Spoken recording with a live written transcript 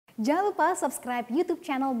Jangan lupa subscribe YouTube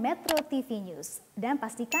channel Metro TV News dan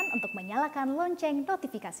pastikan untuk menyalakan lonceng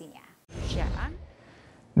notifikasinya.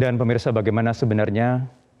 Dan pemirsa, bagaimana sebenarnya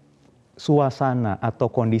suasana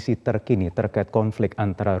atau kondisi terkini terkait konflik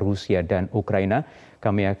antara Rusia dan Ukraina?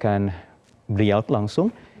 Kami akan beriak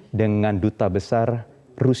langsung dengan Duta Besar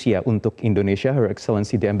Rusia untuk Indonesia, Her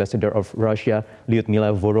Excellency the Ambassador of Russia,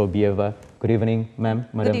 Lyudmila Vorobeiva. Good evening, ma'am,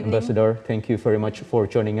 Madam Ambassador. Thank you very much for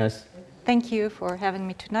joining us. Thank you for having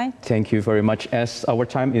me tonight. Thank you very much. As our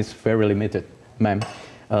time is very limited, ma'am,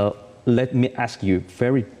 let me ask you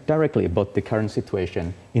very directly about the current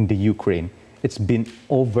situation in the Ukraine. It's been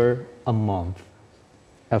over a month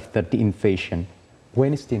after the invasion.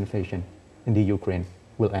 When is the invasion in the Ukraine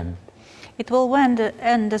will end? It will end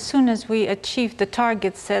as soon as we achieve the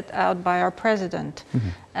targets set out by our president.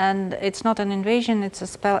 And it's not an invasion, it's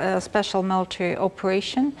a special military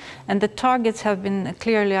operation. And the targets have been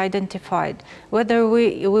clearly identified. Whether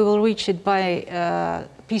we will reach it by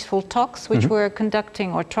peaceful talks, which we're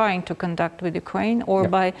conducting or trying to conduct with Ukraine, or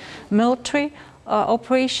by military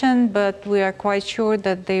operation, but we are quite sure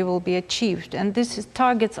that they will be achieved. And these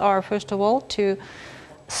targets are, first of all, to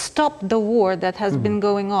stop the war that has been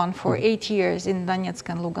going on for 8 years in Donetsk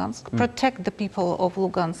and Lugansk, protect the people of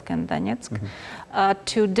Lugansk and Donetsk,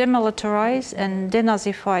 to demilitarize and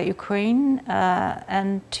denazify Ukraine,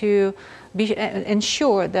 and to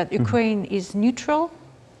ensure that Ukraine is neutral,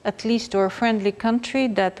 at least, or a friendly country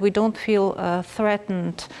that we don't feel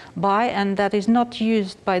threatened by, and that is not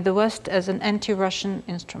used by the West as an anti-Russian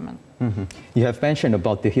instrument. You have mentioned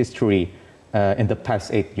about the history in the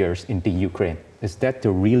past 8 years in the Ukraine. Is that the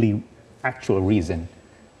really actual reason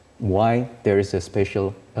why there is a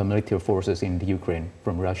special military forces in the Ukraine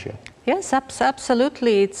from Russia? Yes,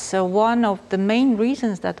 absolutely. It's one of the main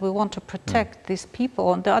reasons that we want to protect these people.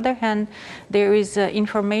 On the other hand, there is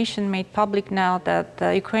information made public now that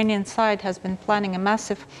the Ukrainian side has been planning a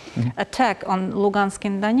massive attack on Lugansk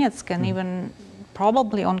and Donetsk, and even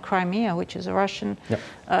probably on Crimea, which is a Russian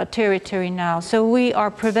territory now. So we are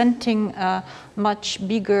preventing a much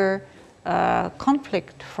bigger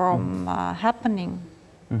conflict from happening.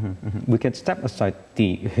 We can step aside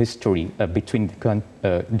the history between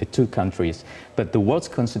the two countries, but the world's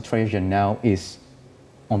concentration now is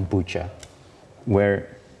on Bucha,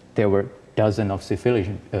 where there were dozens of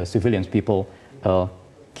civilians people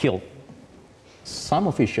killed. Some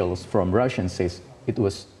officials from Russia says it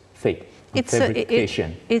was fake. It's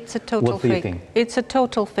a total fake. It's a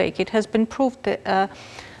total fake. It has been proved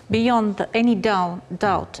beyond any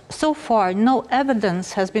doubt. So far, no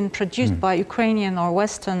evidence has been produced by Ukrainian or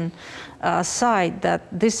Western side that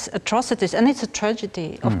these atrocities, and it's a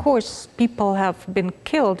tragedy. Of course, people have been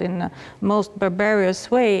killed in the most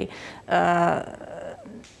barbarous way.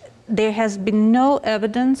 There has been no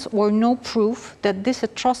evidence or no proof that these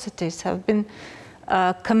atrocities have been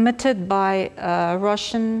committed by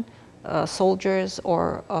Russian soldiers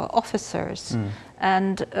or officers.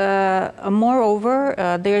 And moreover,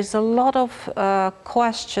 there's a lot of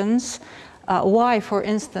questions why, for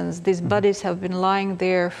instance, these bodies have been lying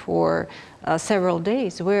there for several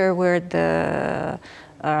days. Where were the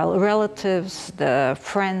relatives, the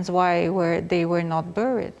friends, why they were not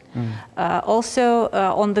buried? Also,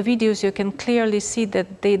 on the videos, you can clearly see that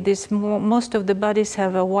most of the bodies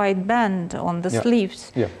have a white band on the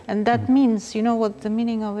sleeves. And that means, you know what the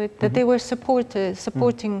meaning of it? That they were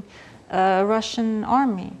supporting Russian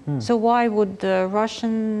army. So why would the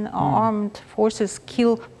Russian armed forces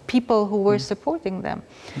kill people who were supporting them?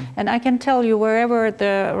 And I can tell you, wherever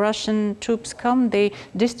the Russian troops come, they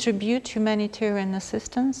distribute humanitarian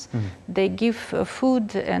assistance. They give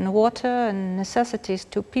food and water and necessities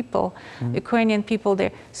to people, Ukrainian people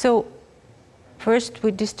there. So first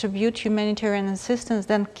we distribute humanitarian assistance,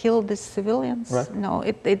 then kill the civilians? Right. No,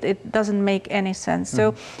 it doesn't make any sense.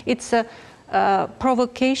 So it's a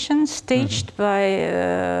provocation staged by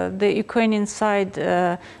the Ukrainian side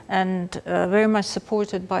and very much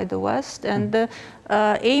supported by the West. And the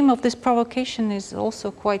aim of this provocation is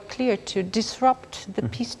also quite clear, to disrupt the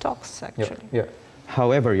peace talks, actually.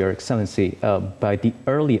 However, Your Excellency, by the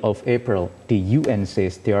early of April, the UN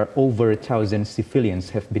says there are over 1,000 civilians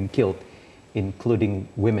have been killed, including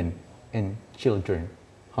women and children.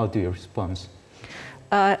 How do you respond?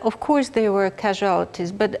 Of course there were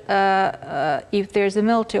casualties, but if there's a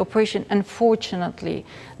military operation, unfortunately,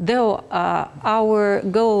 though our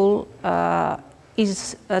goal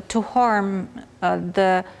is to harm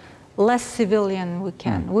the less civilian we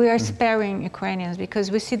can. We are sparing Ukrainians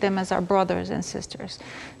because we see them as our brothers and sisters.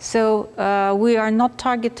 So we are not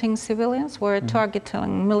targeting civilians, we're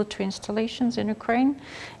targeting military installations in Ukraine,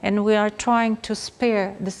 and we are trying to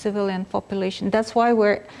spare the civilian population. That's why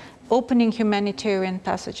we're opening humanitarian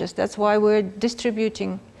passages. That's why we're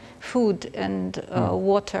distributing food and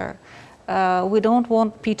water. We don't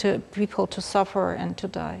want people to suffer and to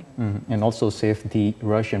die. And also save the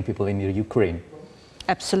Russian people in Ukraine.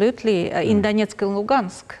 Absolutely, in Donetsk and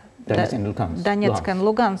Lugansk. Donetsk and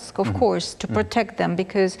Lugansk, of course, to protect them,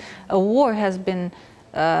 because a war has been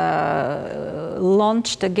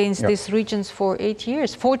launched against these regions for 8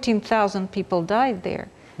 years. 14,000 people died there,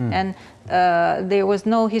 and there was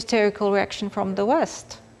no hysterical reaction from the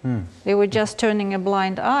West. They were just turning a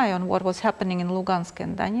blind eye on what was happening in Lugansk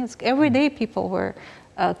and Donetsk. Every day people were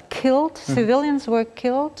killed, civilians were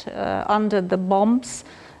killed under the bombs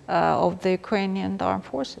of the Ukrainian armed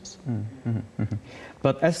forces.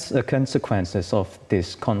 But as a consequences of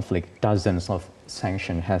this conflict, dozens of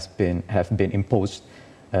sanctions have been imposed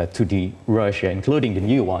to the Russia, including the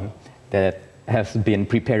new one that has been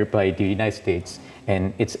prepared by the United States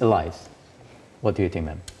and its allies. What do you think,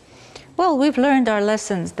 ma'am? Well, we've learned our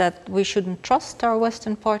lessons that we shouldn't trust our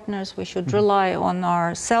Western partners. We should rely on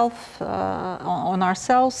ourselves.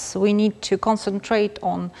 We need to concentrate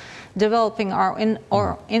on developing our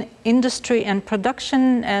industry and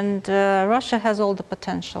production. And Russia has all the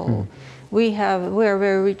potential. We are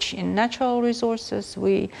very rich in natural resources.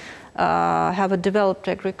 We have a developed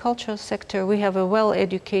agricultural sector. We have a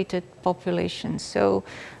well-educated population. So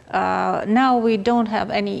now we don't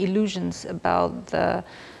have any illusions about the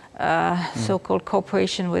so-called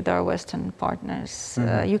cooperation with our Western partners.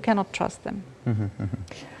 You cannot trust them.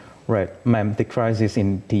 Right, ma'am, the crisis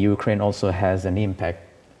in the Ukraine also has an impact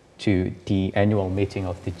to the annual meeting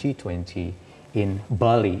of the G20 in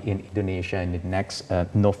Bali in Indonesia in the next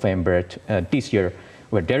November this year,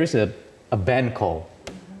 where there is a ban call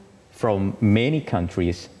from many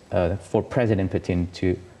countries for President Putin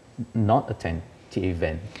to not attend the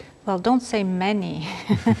event. Well, don't say many.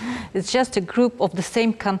 It's just a group of the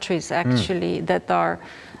same countries, actually, that are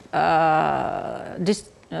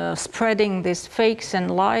spreading these fakes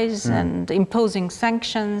and lies and imposing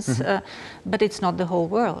sanctions, but it's not the whole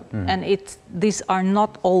world. And these are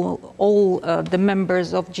not all the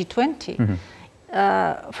members of G20.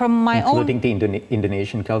 From my Including the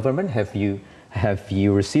Indonesian government, have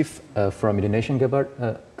you received from Indonesian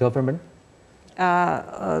government?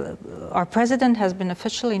 Our president has been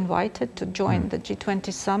officially invited to join the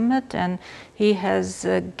G20 summit, and he has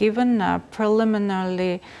given a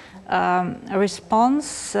preliminary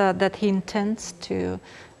response that he intends to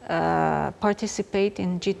participate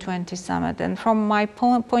in G20 summit. And from my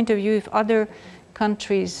point of view, if other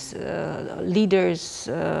countries' leaders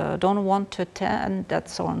don't want to attend,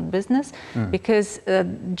 that's on business, because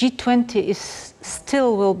G20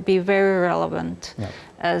 still will be very relevant.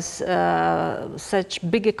 As such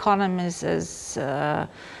big economies as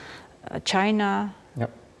China,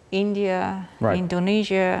 India,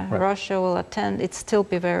 Indonesia, Russia will attend, it still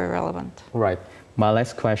be very relevant. Right. My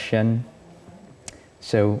last question.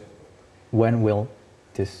 So when will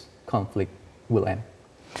this conflict will end?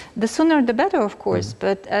 The sooner the better, of course,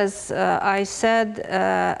 but as I said,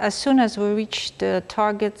 as soon as we reach the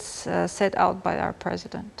targets set out by our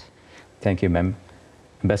president. Thank you, ma'am.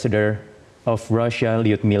 Ambassador of Russia,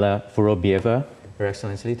 Lyudmila Vorobeiva. Your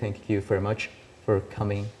Excellency, thank you very much for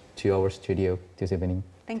coming to our studio this evening.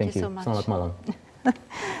 Thank you so much. Selamat malam.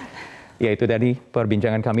 Ya, itu tadi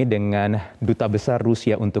perbincangan kami dengan Duta Besar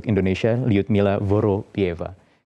Rusia untuk Indonesia, Lyudmila Vorobeiva.